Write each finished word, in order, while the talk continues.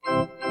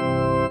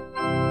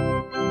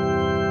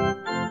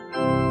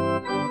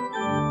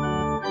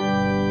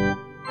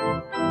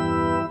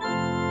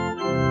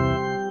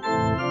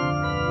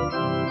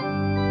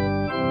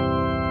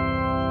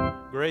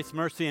Grace,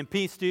 mercy, and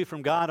peace to you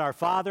from God our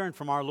Father and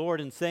from our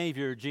Lord and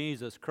Savior,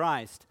 Jesus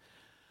Christ.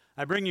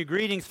 I bring you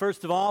greetings,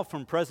 first of all,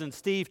 from President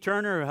Steve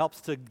Turner, who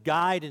helps to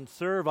guide and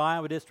serve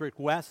Iowa District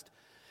West,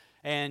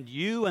 and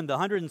you and the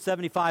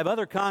 175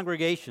 other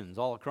congregations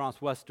all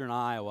across western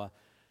Iowa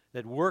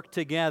that work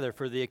together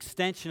for the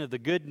extension of the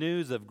good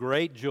news of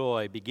great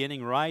joy,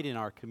 beginning right in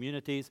our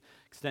communities,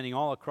 extending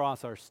all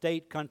across our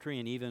state, country,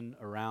 and even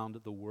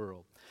around the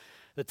world.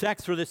 The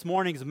text for this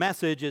morning's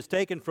message is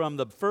taken from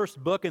the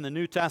first book in the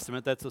New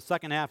Testament, that's the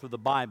second half of the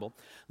Bible,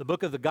 the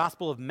book of the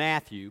Gospel of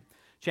Matthew,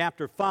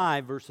 chapter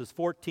 5, verses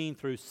 14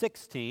 through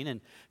 16.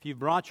 And if you've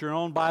brought your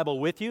own Bible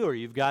with you, or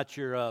you've got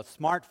your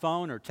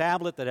smartphone or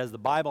tablet that has the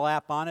Bible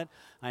app on it,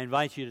 I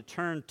invite you to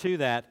turn to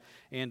that,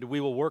 and we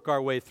will work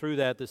our way through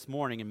that this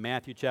morning in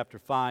Matthew chapter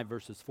 5,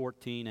 verses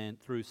 14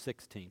 and through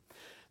 16.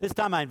 This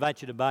time I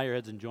invite you to bow your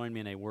heads and join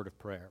me in a word of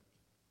prayer.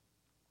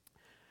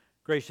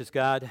 Gracious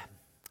God,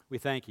 we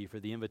thank you for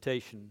the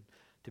invitation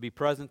to be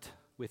present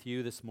with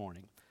you this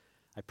morning.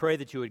 I pray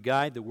that you would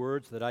guide the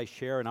words that I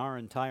share in our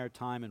entire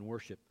time in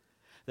worship,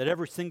 that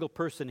every single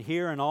person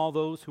here and all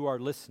those who are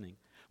listening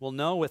will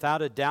know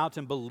without a doubt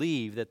and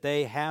believe that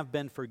they have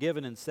been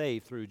forgiven and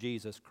saved through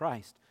Jesus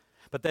Christ,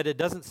 but that it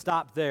doesn't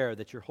stop there,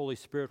 that your Holy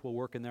Spirit will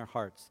work in their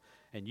hearts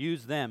and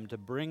use them to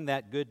bring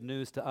that good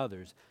news to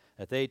others,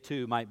 that they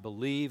too might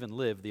believe and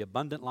live the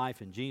abundant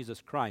life in Jesus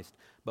Christ,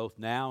 both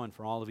now and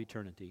for all of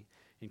eternity.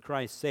 In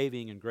Christ's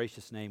saving and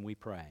gracious name we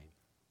pray.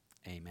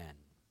 Amen.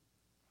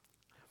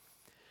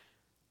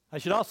 I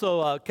should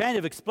also kind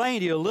of explain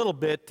to you a little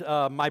bit.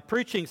 My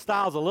preaching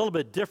style is a little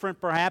bit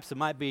different, perhaps. It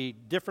might be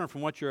different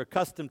from what you're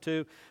accustomed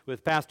to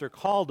with Pastor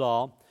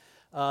Caldall.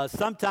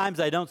 Sometimes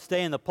I don't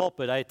stay in the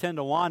pulpit. I tend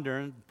to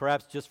wander,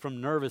 perhaps just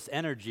from nervous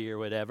energy or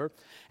whatever.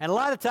 And a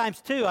lot of times,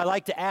 too, I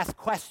like to ask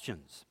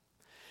questions.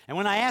 And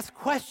when I ask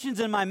questions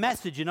in my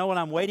message, you know what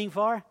I'm waiting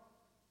for?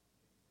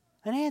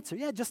 An answer.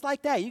 Yeah, just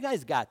like that. You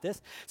guys got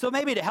this. So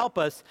maybe to help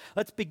us,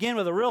 let's begin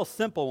with a real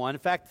simple one. In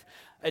fact,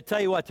 I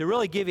tell you what, to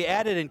really give you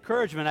added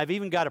encouragement, I've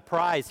even got a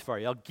prize for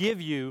you. I'll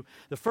give you,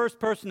 the first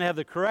person to have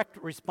the correct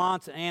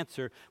response and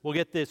answer will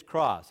get this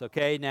cross,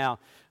 okay? Now,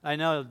 I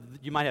know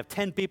you might have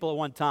 10 people at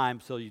one time,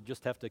 so you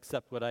just have to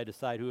accept what I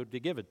decide who to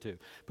give it to.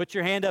 Put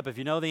your hand up if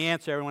you know the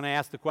answer when I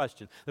ask the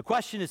question. The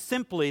question is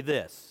simply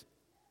this: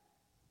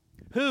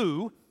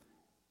 who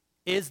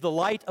is the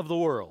light of the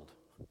world?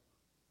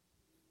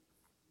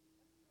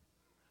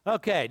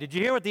 Okay, did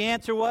you hear what the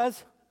answer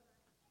was?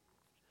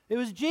 It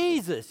was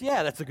Jesus.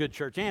 Yeah, that's a good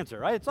church answer,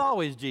 right? It's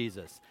always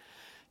Jesus.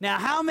 Now,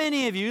 how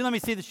many of you, let me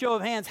see the show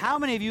of hands, how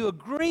many of you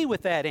agree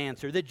with that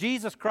answer, that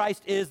Jesus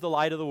Christ is the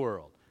light of the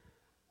world?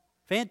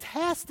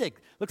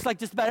 Fantastic. Looks like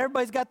just about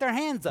everybody's got their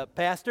hands up,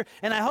 Pastor.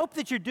 And I hope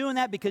that you're doing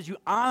that because you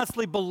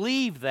honestly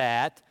believe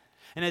that.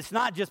 And it's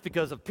not just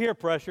because of peer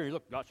pressure. You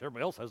look, gosh,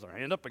 everybody else has their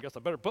hand up. I guess I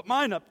better put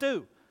mine up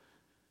too.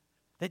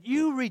 That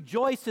you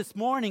rejoice this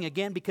morning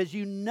again because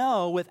you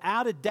know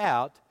without a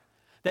doubt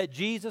that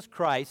Jesus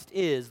Christ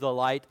is the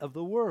light of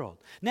the world.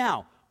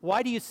 Now,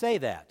 why do you say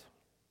that?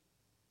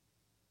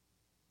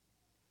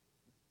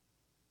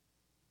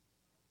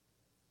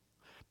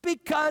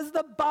 Because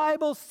the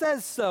Bible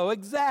says so,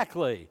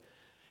 exactly.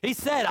 He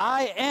said,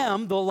 I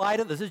am the light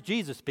of, this is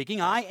Jesus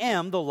speaking, I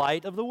am the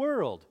light of the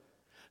world.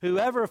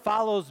 Whoever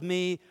follows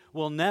me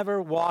will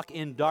never walk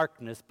in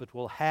darkness, but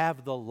will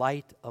have the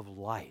light of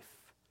life.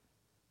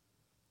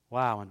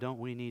 Wow, and don't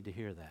we need to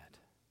hear that?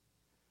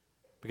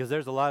 Because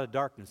there's a lot of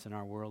darkness in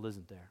our world,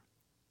 isn't there?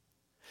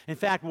 In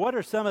fact, what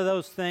are some of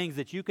those things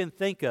that you can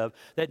think of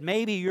that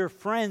maybe your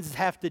friends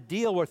have to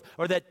deal with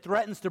or that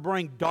threatens to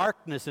bring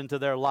darkness into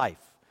their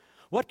life?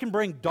 What can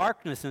bring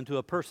darkness into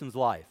a person's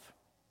life?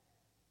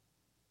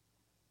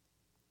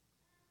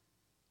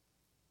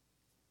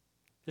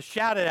 Just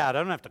shout it out. I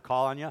don't have to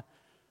call on you.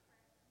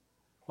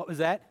 What was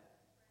that?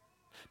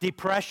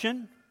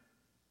 Depression?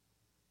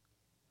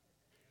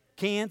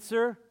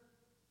 Cancer?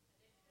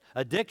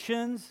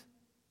 Addictions?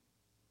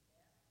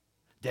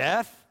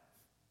 Death?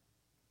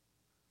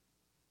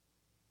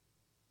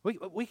 We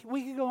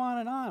could go on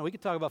and on. We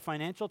could talk about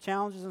financial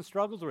challenges and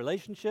struggles,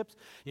 relationships,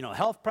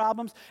 health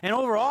problems. And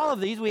over all of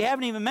these, we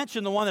haven't even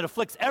mentioned the one that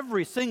afflicts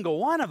every single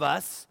one of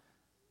us,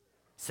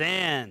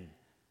 sin.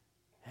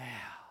 Yeah.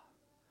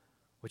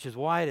 Which is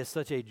why it is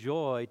such a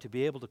joy to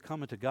be able to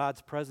come into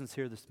God's presence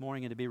here this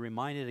morning and to be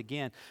reminded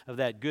again of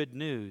that good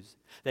news,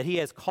 that He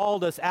has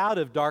called us out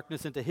of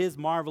darkness into His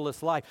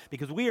marvelous light,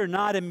 because we are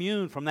not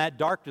immune from that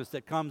darkness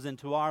that comes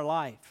into our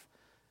life.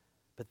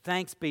 But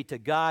thanks be to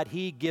God,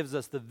 He gives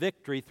us the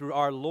victory through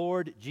our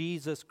Lord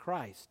Jesus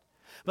Christ.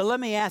 But let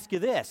me ask you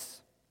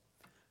this.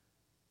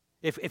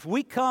 If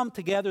we come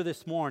together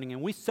this morning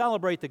and we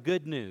celebrate the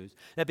good news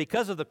that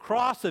because of the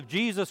cross of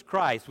Jesus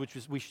Christ, which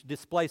we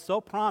display so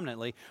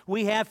prominently,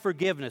 we have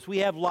forgiveness, we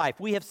have life,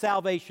 we have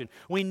salvation.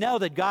 We know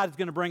that God is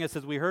going to bring us,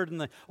 as we heard in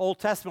the Old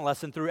Testament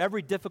lesson, through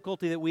every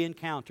difficulty that we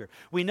encounter.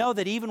 We know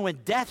that even when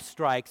death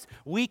strikes,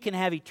 we can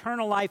have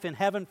eternal life in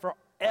heaven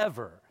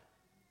forever.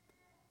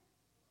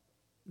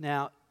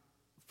 Now,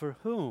 for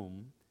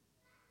whom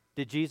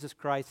did Jesus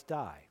Christ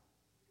die?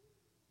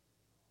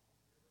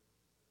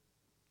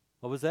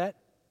 What was that?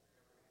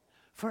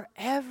 For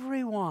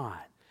everyone.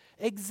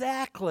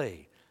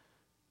 Exactly.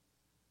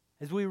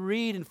 As we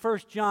read in 1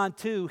 John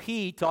 2,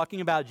 He, talking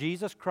about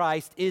Jesus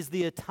Christ, is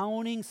the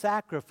atoning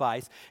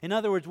sacrifice. In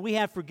other words, we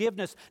have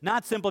forgiveness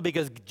not simply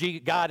because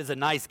God is a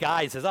nice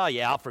guy and says, oh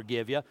yeah, I'll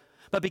forgive you,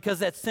 but because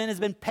that sin has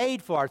been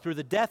paid for through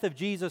the death of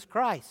Jesus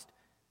Christ.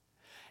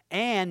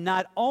 And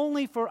not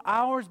only for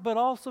ours, but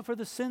also for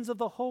the sins of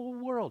the whole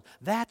world.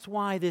 That's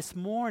why this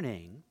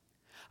morning,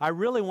 I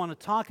really want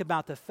to talk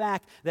about the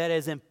fact that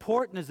as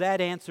important as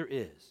that answer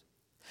is,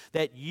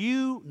 that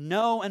you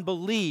know and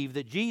believe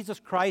that Jesus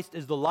Christ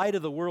is the light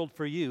of the world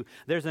for you,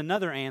 there's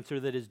another answer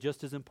that is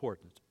just as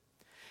important.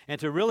 And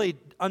to really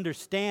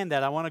understand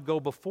that, I want to go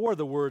before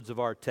the words of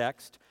our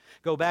text,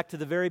 go back to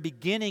the very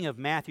beginning of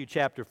Matthew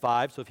chapter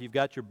 5. So if you've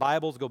got your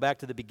Bibles, go back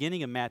to the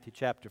beginning of Matthew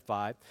chapter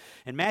 5.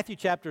 And Matthew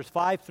chapters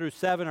 5 through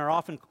 7 are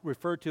often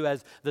referred to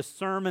as the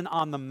Sermon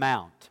on the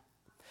Mount.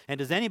 And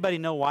does anybody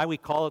know why we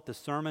call it the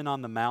Sermon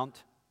on the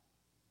Mount?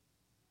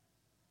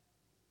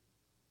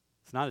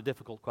 It's not a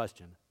difficult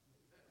question.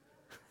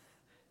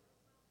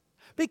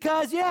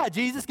 Because, yeah,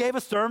 Jesus gave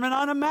a sermon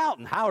on a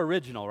mountain. How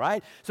original,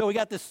 right? So we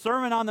got this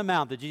Sermon on the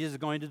Mount that Jesus is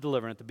going to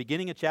deliver. And at the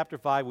beginning of chapter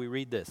 5, we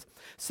read this.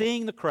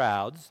 Seeing the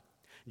crowds,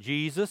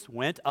 Jesus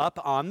went up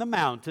on the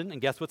mountain,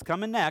 and guess what's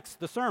coming next?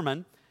 The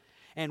sermon.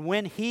 And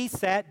when he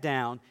sat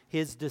down,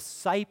 his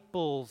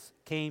disciples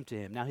came to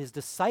him. Now, his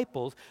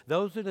disciples,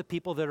 those are the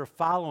people that are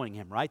following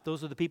him, right?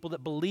 Those are the people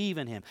that believe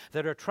in him,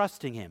 that are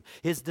trusting him.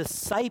 His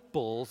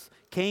disciples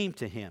came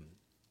to him.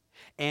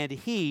 And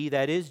he,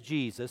 that is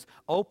Jesus,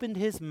 opened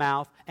his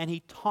mouth and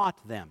he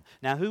taught them.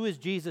 Now, who is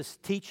Jesus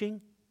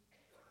teaching?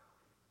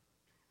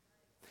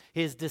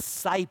 His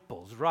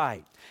disciples,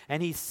 right.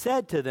 And he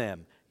said to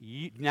them,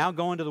 now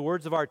going to the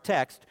words of our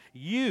text,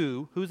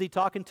 you, who's he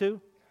talking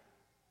to?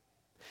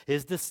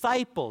 His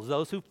disciples,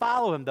 those who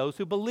follow him, those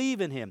who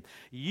believe in him.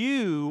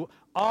 You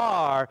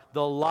are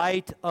the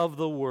light of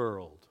the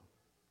world.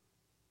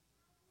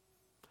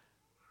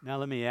 Now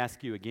let me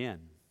ask you again.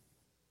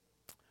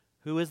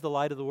 Who is the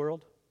light of the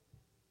world?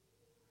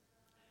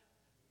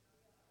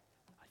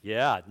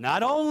 Yeah,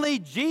 not only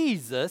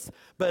Jesus,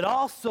 but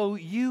also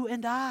you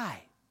and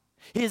I.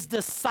 His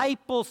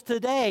disciples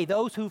today,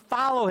 those who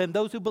follow him,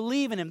 those who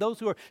believe in him, those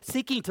who are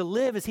seeking to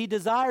live as he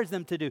desires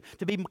them to do,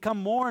 to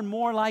become more and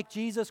more like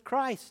Jesus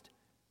Christ.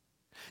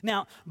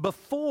 Now,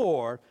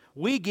 before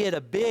we get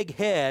a big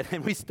head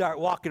and we start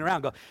walking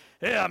around and go,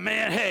 yeah,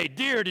 man, hey,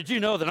 dear, did you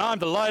know that I'm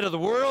the light of the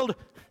world?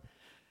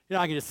 You know,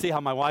 I can just see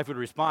how my wife would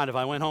respond if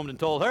I went home and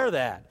told her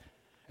that.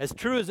 As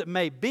true as it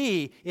may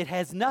be, it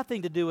has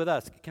nothing to do with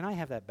us. Can I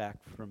have that back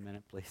for a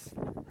minute, please?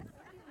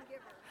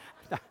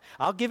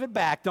 I'll give it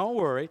back, don't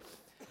worry.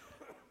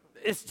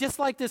 It's just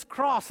like this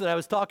cross that I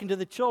was talking to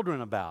the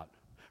children about,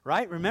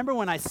 right? Remember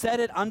when I set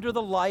it under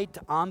the light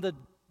on the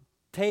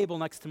table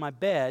next to my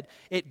bed,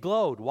 it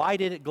glowed. Why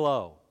did it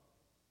glow?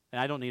 And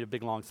I don't need a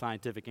big, long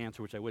scientific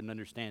answer, which I wouldn't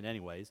understand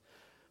anyways.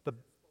 But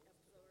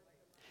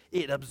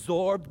it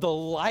absorbed the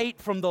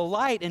light from the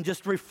light and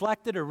just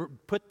reflected or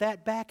put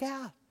that back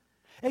out.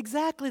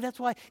 Exactly, that's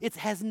why it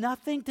has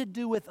nothing to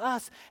do with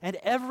us and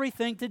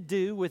everything to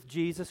do with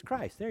Jesus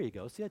Christ. There you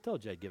go. See, I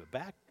told you I'd give it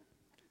back.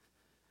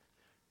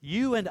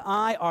 You and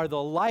I are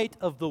the light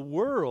of the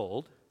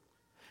world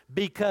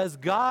because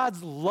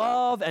God's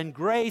love and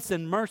grace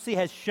and mercy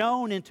has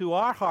shone into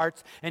our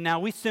hearts, and now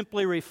we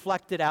simply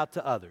reflect it out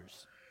to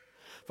others.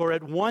 For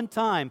at one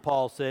time,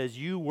 Paul says,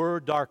 you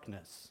were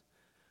darkness,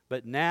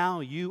 but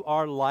now you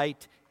are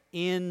light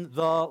in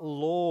the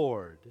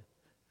Lord.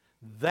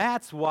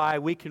 That's why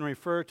we can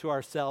refer to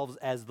ourselves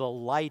as the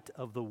light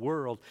of the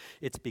world.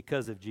 It's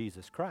because of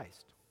Jesus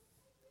Christ.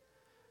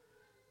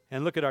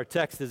 And look at our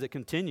text as it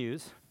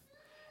continues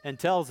and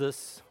tells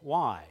us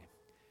why.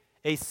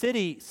 A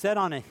city set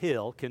on a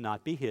hill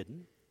cannot be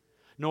hidden,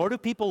 nor do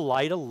people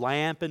light a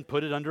lamp and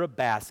put it under a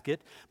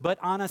basket, but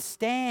on a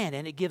stand,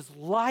 and it gives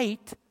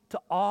light to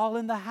all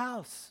in the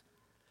house.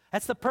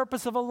 That's the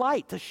purpose of a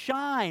light, to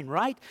shine,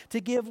 right?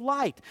 To give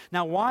light.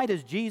 Now, why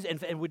does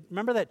Jesus, and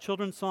remember that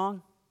children's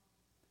song?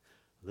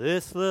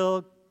 This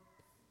little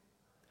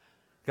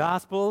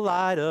gospel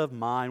light of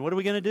mine. What are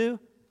we going to do?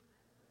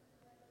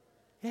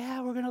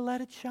 Yeah, we're going to let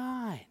it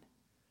shine.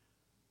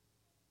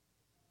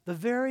 The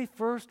very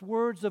first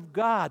words of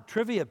God,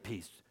 trivia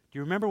piece. Do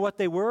you remember what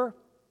they were?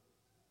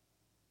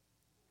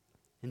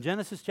 In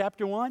Genesis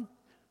chapter 1?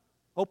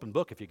 Open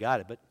book if you got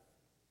it, but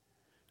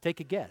take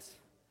a guess.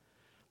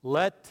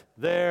 Let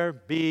there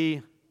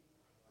be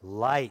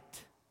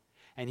light.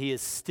 And he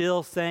is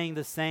still saying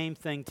the same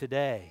thing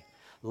today.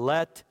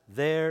 Let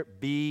there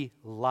be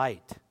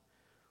light.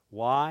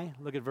 Why?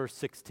 Look at verse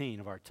 16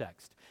 of our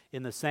text.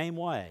 In the same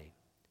way,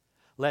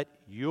 let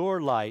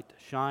your light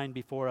shine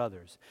before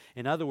others.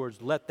 In other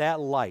words, let that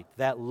light,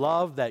 that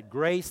love, that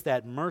grace,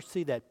 that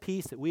mercy, that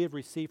peace that we have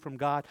received from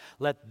God,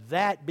 let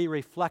that be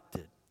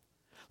reflected.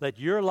 Let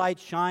your light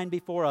shine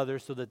before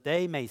others so that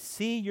they may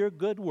see your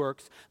good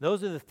works.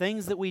 Those are the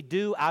things that we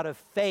do out of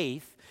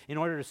faith in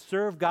order to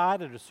serve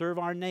God or to serve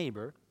our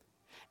neighbor.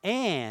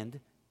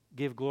 And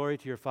give glory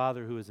to your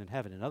Father who is in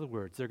heaven. In other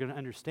words, they're going to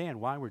understand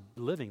why we're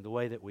living the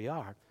way that we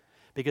are.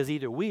 Because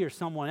either we or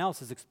someone else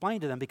has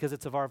explained to them because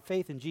it's of our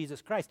faith in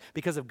Jesus Christ,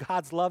 because of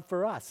God's love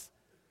for us.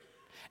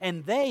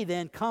 And they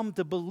then come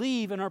to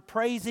believe and are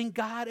praising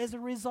God as a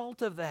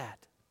result of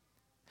that.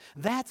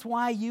 That's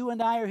why you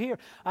and I are here.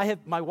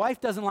 My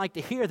wife doesn't like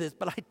to hear this,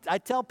 but I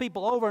tell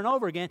people over and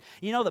over again,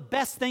 you know, the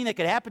best thing that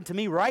could happen to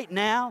me right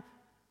now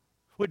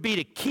would be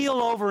to keel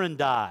over and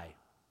die.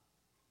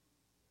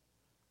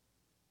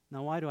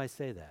 Now, why do I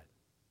say that?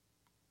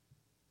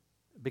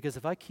 Because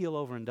if I keel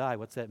over and die,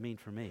 what's that mean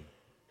for me?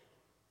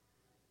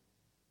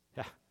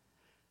 Yeah,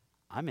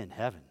 I'm in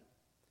heaven,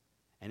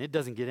 and it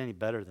doesn't get any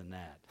better than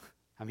that.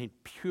 I mean,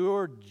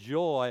 pure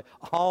joy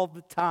all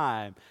the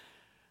time.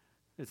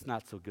 It's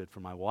not so good for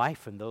my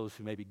wife and those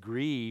who maybe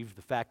grieve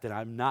the fact that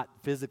I'm not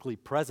physically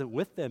present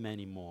with them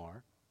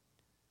anymore.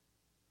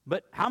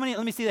 But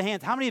let me see the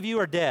hands. How many of you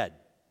are dead?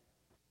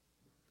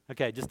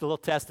 Okay, just a little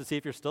test to see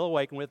if you're still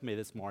awake and with me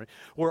this morning.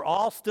 We're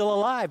all still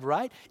alive,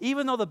 right?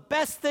 Even though the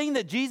best thing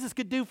that Jesus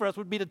could do for us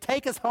would be to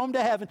take us home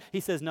to heaven, he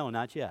says, no,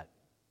 not yet.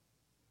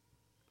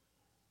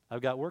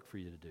 I've got work for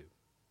you to do.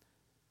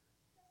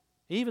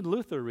 Even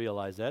Luther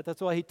realized that.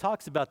 That's why he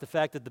talks about the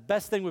fact that the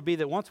best thing would be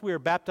that once we are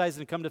baptized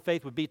and come to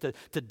faith would be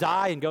to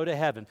die and go to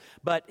heaven.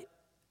 But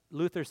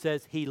Luther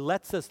says he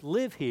lets us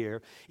live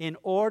here in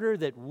order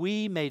that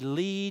we may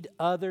lead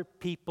other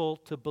people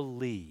to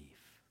believe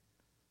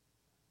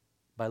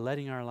by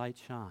letting our light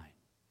shine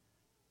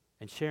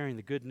and sharing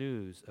the good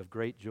news of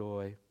great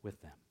joy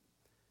with them.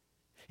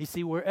 You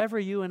see, wherever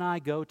you and I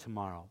go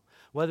tomorrow,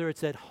 whether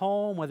it's at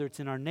home, whether it's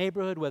in our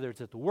neighborhood, whether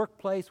it's at the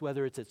workplace,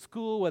 whether it's at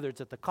school, whether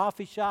it's at the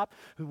coffee shop,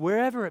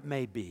 wherever it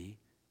may be,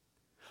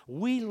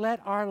 we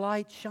let our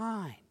light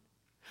shine.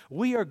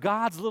 We are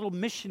God's little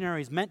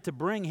missionaries meant to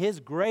bring His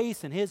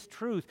grace and His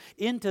truth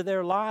into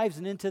their lives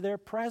and into their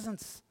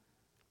presence.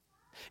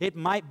 It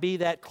might be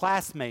that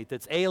classmate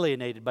that's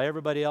alienated by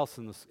everybody else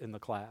in the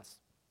class.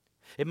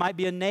 It might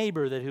be a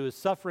neighbor who is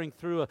suffering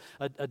through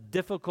a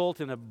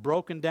difficult and a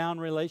broken down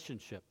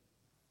relationship.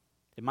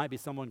 It might be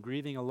someone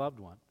grieving a loved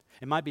one.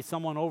 It might be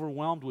someone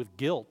overwhelmed with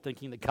guilt,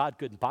 thinking that God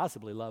couldn't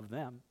possibly love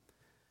them.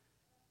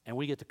 And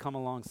we get to come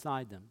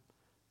alongside them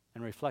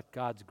and reflect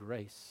God's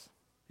grace,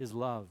 His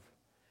love,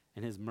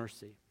 and His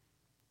mercy.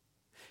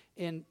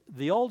 And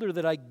the older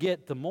that I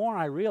get, the more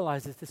I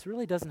realize that this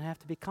really doesn't have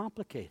to be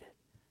complicated.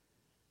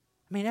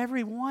 I mean,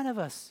 every one of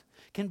us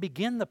can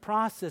begin the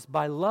process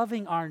by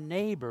loving our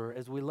neighbor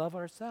as we love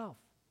ourselves.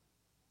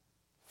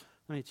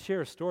 Let me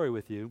share a story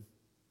with you.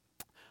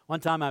 One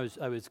time I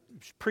was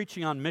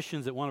preaching on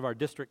missions at one of our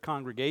district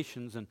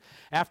congregations, and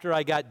after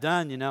I got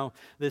done, you know,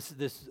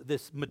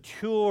 this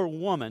mature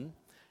woman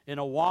in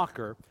a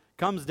walker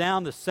comes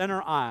down the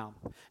center aisle,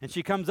 and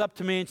she comes up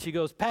to me and she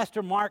goes,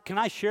 "Pastor Mark, can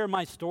I share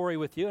my story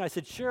with you?" And I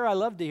said, "Sure, I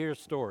love to hear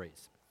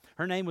stories."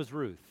 Her name was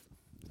Ruth.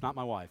 It's not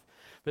my wife,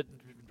 but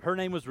her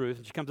name was Ruth,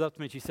 and she comes up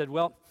to me and she said,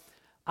 "Well,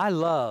 I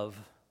love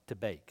to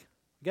bake."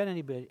 Got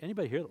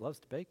anybody here that loves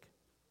to bake?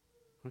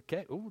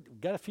 Okay, ooh,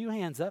 got a few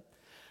hands up.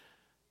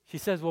 She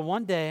says, "Well,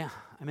 one day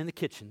I'm in the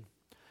kitchen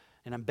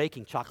and I'm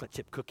baking chocolate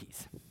chip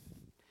cookies.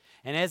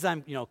 And as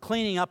I'm,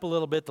 cleaning up a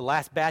little bit, the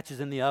last batch is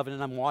in the oven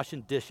and I'm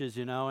washing dishes,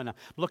 and I'm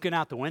looking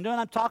out the window and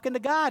I'm talking to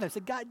God. I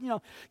said,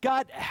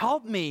 God,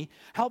 help me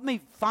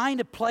find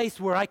a place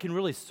where I can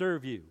really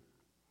serve you."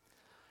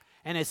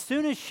 And as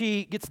soon as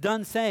she gets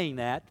done saying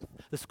that,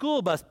 the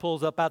school bus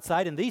pulls up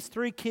outside and these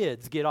 3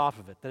 kids get off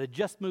of it that had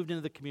just moved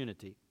into the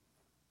community.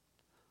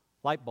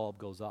 Light bulb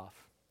goes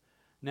off.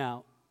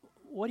 Now,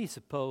 what do you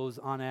suppose,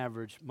 on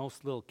average,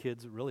 most little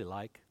kids really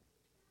like?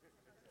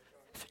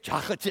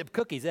 Chocolate chip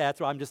cookies. Yeah,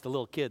 that's why I'm just a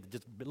little kid,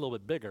 just a little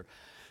bit bigger.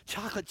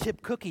 Chocolate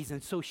chip cookies.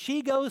 And so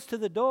she goes to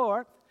the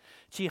door,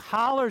 she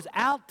hollers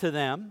out to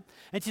them,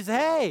 and she says,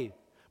 "Hey,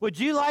 would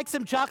you like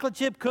some chocolate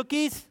chip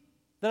cookies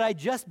that I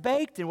just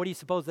baked?" And what do you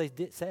suppose they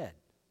said?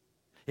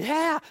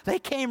 Yeah, they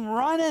came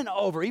running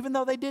over, even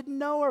though they didn't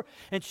know her.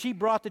 And she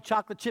brought the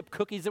chocolate chip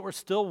cookies that were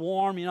still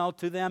warm,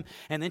 to them.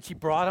 And then she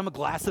brought them a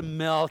glass of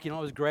milk. It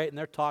was great. And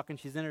they're talking.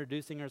 She's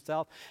introducing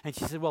herself. And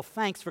she said, "Well,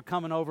 thanks for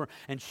coming over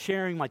and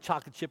sharing my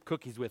chocolate chip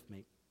cookies with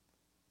me."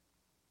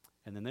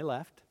 And then they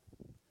left.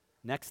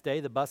 Next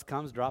day, the bus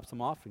comes, drops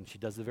them off, and she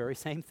does the very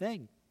same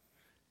thing.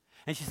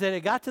 And she said,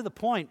 "It got to the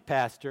point,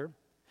 Pastor,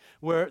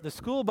 where the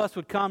school bus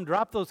would come,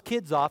 drop those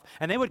kids off,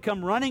 and they would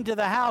come running to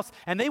the house,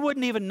 and they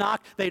wouldn't even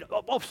knock. They'd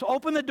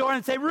open the door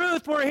and say,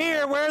 'Ruth, we're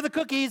here. Where are the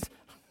cookies?'"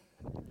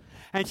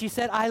 And she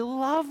said, "I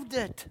loved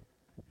it.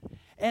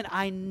 And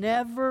I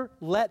never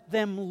let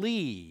them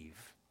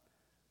leave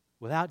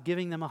without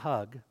giving them a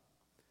hug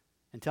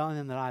and telling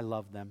them that I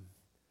loved them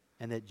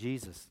and that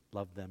Jesus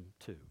loved them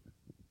too."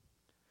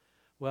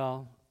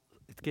 Well,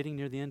 it's getting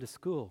near the end of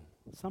school.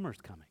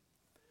 Summer's coming.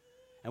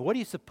 And what do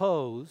you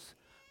suppose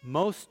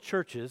most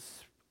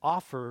churches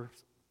offer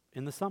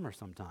in the summer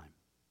sometime?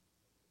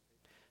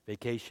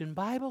 Vacation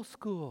Bible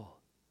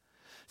School.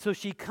 So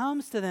she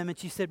comes to them and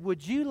she said,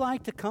 "Would you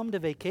like to come to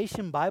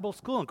Vacation Bible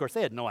School?" And of course,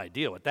 they had no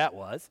idea what that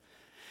was.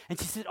 And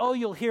she said, oh,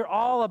 you'll hear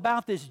all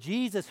about this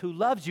Jesus who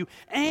loves you,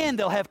 and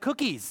they'll have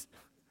cookies.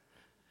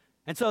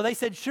 And so they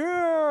said,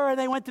 sure, and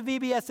they went to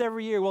VBS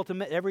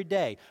every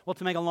day. Well,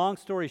 to make a long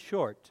story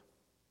short,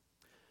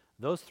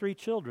 those 3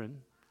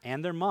 children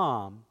and their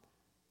mom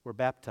were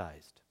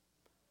baptized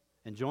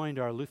and joined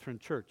our Lutheran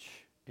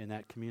church in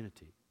that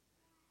community.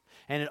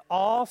 And it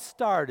all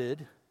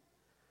started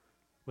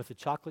with a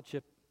chocolate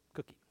chip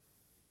cookie.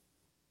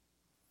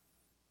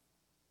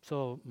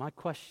 So my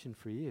question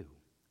for you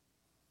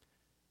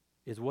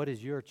is, what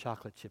is your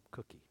chocolate chip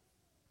cookie?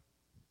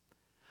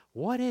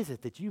 What is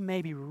it that you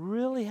maybe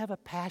really have a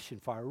passion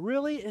for,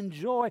 really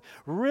enjoy,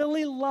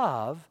 really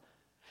love,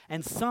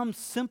 and some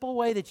simple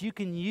way that you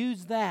can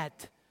use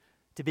that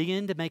to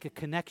begin to make a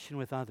connection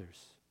with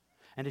others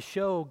and to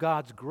show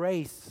God's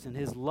grace and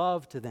His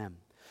love to them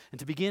and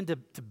to begin to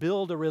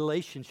build a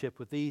relationship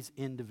with these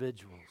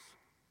individuals?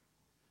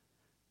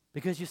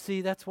 Because you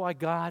see, that's why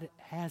God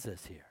has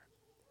us here,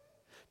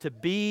 to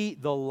be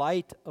the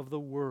light of the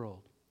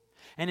world.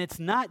 And it's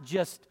not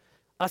just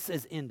us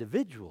as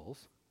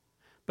individuals,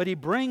 but He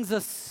brings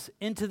us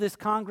into this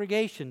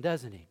congregation,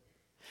 doesn't He?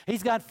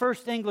 He's got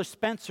First English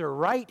Spencer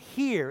right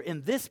here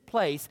in this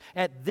place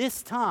at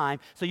this time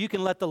so you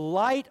can let the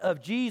light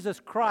of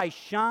Jesus Christ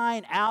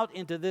shine out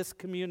into this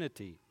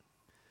community.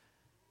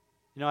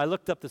 You know, I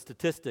looked up the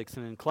statistics,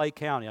 and in Clay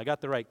County, I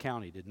got the right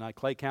county, didn't I?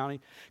 Clay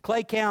County?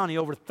 Clay County,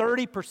 over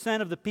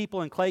 30% of the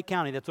people in Clay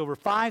County, that's over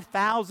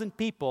 5,000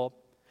 people,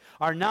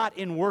 are not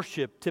in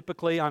worship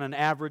typically on an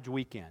average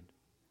weekend.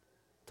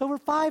 It's over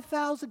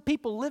 5,000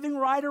 people living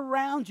right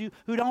around you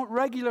who don't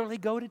regularly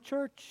go to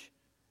church.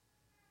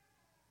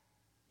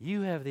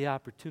 You have the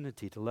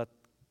opportunity to let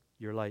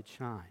your light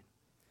shine,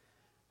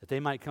 that they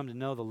might come to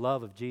know the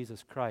love of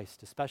Jesus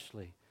Christ,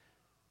 especially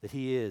that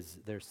He is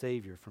their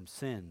Savior from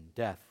sin,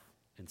 death,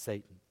 and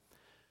Satan.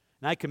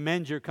 And I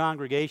commend your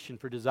congregation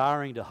for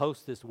desiring to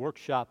host this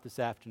workshop this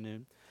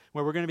afternoon,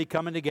 where we're going to be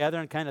coming together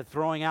and kind of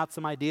throwing out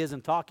some ideas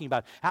and talking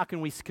about how can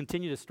we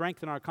continue to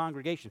strengthen our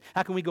congregation?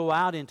 How can we go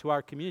out into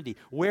our community?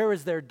 Where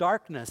is there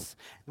darkness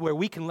where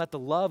we can let the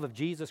love of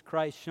Jesus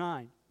Christ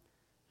shine?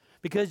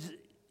 Because,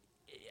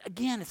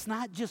 again, it's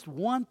not just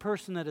one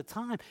person at a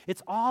time.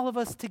 It's all of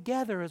us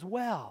together as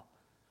well,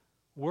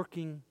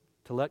 working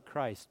to let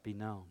Christ be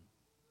known.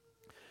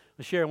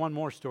 I'll share one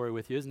more story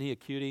with you. Isn't he a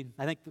cutie?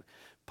 I think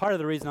part of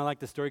the reason I like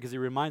this story because he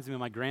reminds me of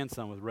my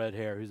grandson with red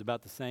hair, who's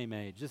about the same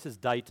age. This is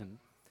Dighton.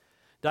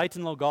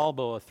 Dighton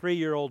Logalbo, a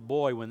 3-year-old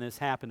boy when this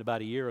happened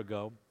about a year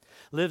ago,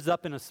 lives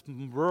up in a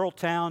rural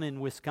town in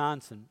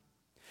Wisconsin.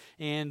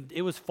 And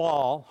it was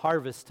fall,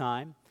 harvest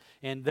time,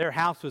 and their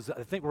house was,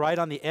 I think, right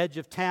on the edge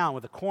of town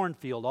with a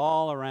cornfield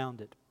all around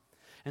it.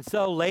 And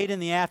so late in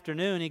the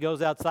afternoon, he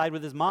goes outside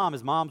with his mom.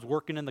 His mom's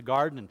working in the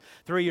garden, and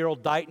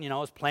 3-year-old Dighton,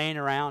 is playing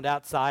around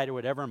outside or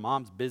whatever, and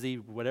mom's busy,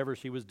 whatever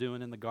she was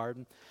doing in the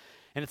garden.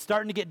 And it's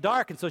starting to get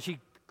dark, and so she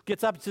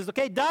gets up and says,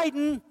 okay,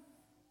 Dighton!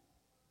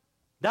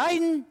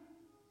 Dighton!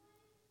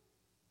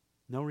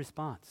 No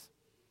response.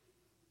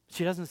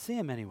 She doesn't see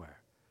him anywhere.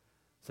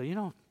 So you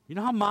know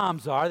how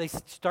moms are. They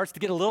starts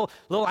to get a little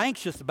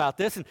anxious about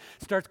this and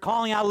starts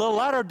calling out a little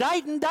louder,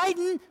 Dighton,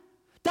 Dighton!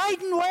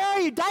 Dighton, where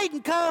are you?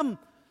 Dighton, come!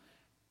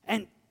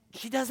 And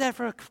she does that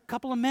for a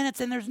couple of minutes,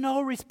 and there's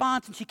no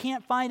response, and she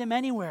can't find him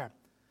anywhere.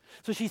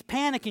 So she's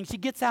panicking. She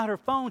gets out her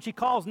phone. She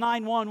calls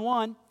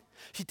 911.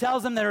 She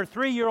tells them that her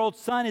 3-year-old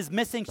son is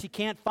missing. She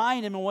can't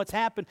find him and what's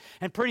happened.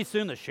 And pretty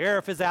soon the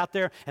sheriff is out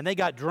there, and they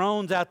got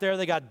drones out there.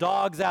 They got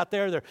dogs out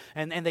there,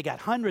 and they got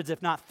hundreds,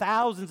 if not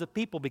thousands of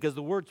people, because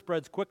the word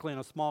spreads quickly in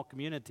a small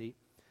community.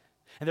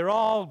 And they're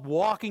all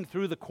walking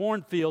through the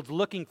cornfields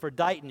looking for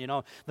Dighton.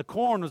 The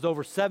corn was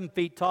over 7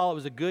 feet tall. It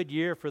was a good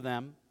year for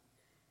them.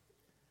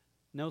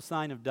 No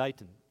sign of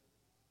Dighton.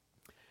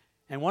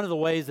 And one of the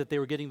ways that they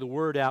were getting the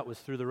word out was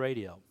through the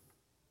radio,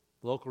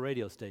 the local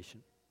radio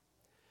station.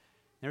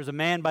 There's a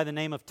man by the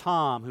name of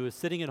Tom who is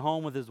sitting at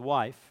home with his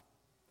wife,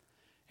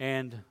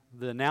 and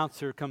the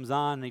announcer comes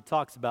on and he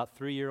talks about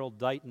 3-year-old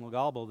Dighton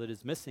Logalbo that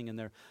is missing, and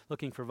they're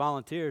looking for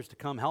volunteers to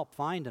come help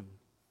find him.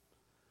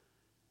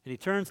 And he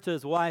turns to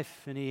his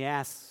wife and he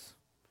asks,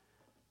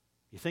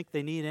 you think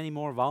they need any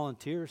more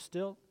volunteers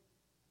still?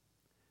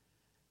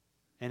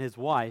 And his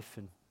wife,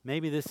 and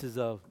maybe this is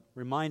a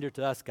reminder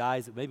to us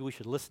guys that maybe we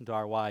should listen to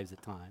our wives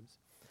at times.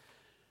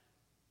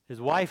 His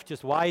wife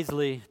just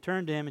wisely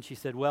turned to him and she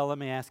said, well, let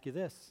me ask you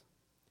this.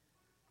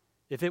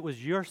 If it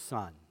was your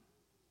son,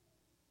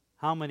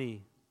 how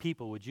many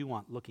people would you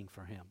want looking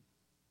for him?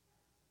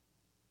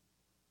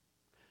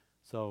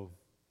 So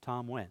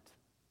Tom went.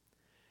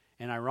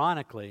 And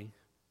ironically,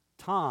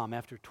 Tom,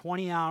 after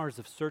 20 hours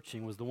of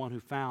searching, was the one who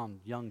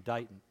found young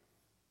Dighton.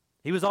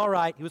 He was all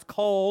right. He was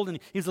cold and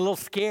he was a little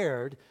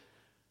scared,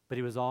 but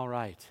he was all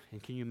right.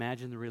 And can you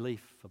imagine the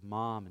relief of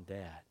mom and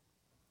dad?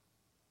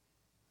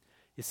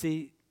 You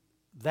see,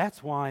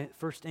 that's why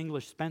First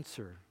English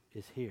Spencer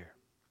is here.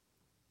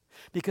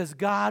 Because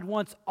God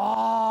wants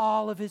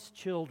all of His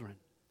children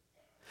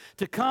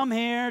to come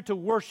here to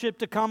worship,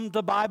 to come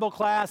to Bible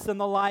class and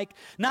the like,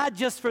 not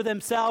just for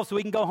themselves so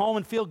we can go home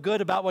and feel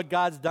good about what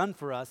God's done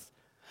for us,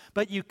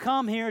 but you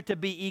come here to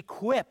be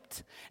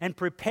equipped and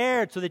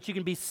prepared so that you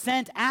can be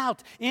sent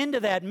out into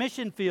that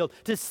mission field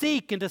to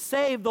seek and to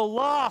save the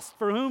lost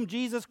for whom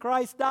Jesus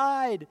Christ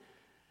died.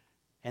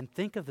 And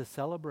think of the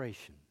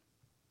celebration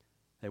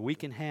that we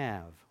can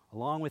have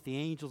along with the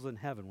angels in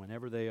heaven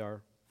whenever they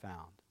are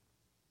found.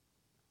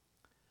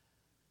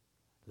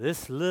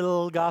 This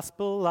little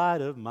gospel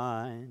light of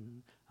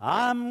mine,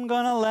 I'm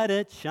gonna let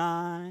it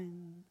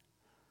shine.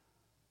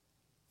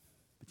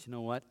 But you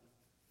know what?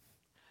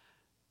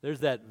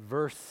 There's that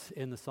verse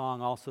in the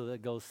song also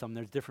that goes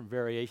there's different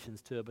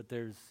variations to it, but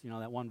there's,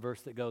 that one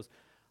verse that goes,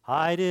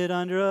 hide it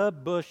under a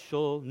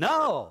bushel.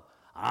 No,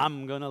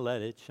 I'm gonna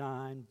let it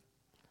shine.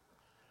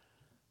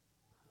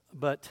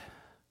 But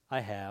I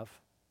have.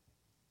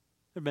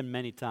 There have been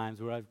many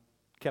times where I've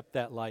kept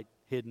that light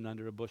hidden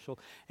under a bushel.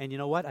 And you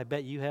know what? I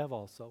bet you have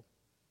also.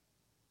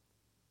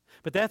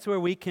 But that's where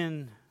we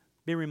can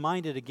be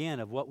reminded again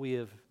of what we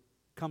have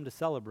come to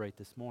celebrate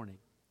this morning.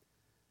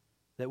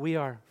 That we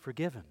are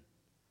forgiven.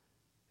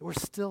 That we're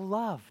still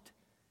loved.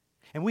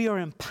 And we are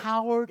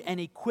empowered and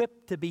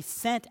equipped to be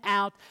sent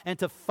out and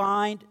to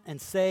find and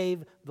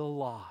save the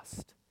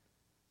lost.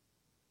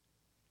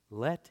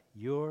 Let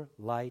your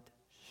light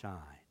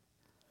shine.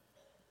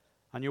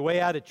 On your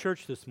way out of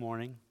church this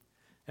morning,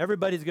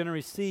 everybody's going to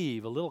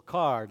receive a little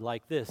card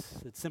like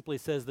this. It simply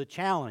says, the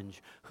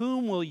challenge.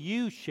 Whom will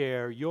you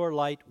share your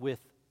light with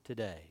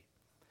today?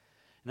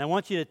 And I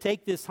want you to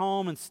take this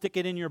home and stick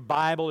it in your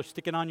Bible or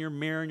stick it on your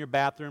mirror in your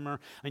bathroom or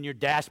on your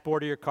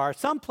dashboard of your car,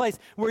 someplace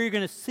where you're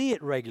going to see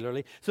it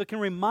regularly so it can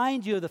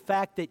remind you of the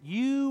fact that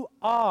you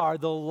are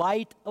the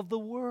light of the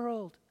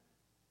world.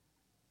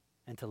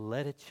 And to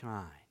let it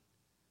shine,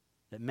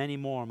 that many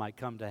more might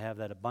come to have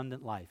that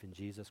abundant life in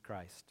Jesus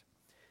Christ.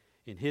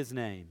 In His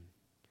name,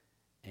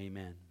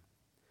 amen.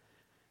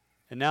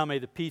 And now may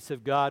the peace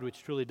of God,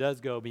 which truly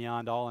does go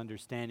beyond all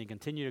understanding,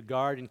 continue to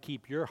guard and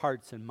keep your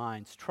hearts and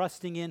minds,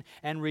 trusting in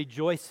and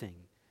rejoicing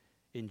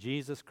in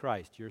Jesus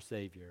Christ, your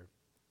Savior.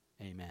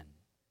 Amen.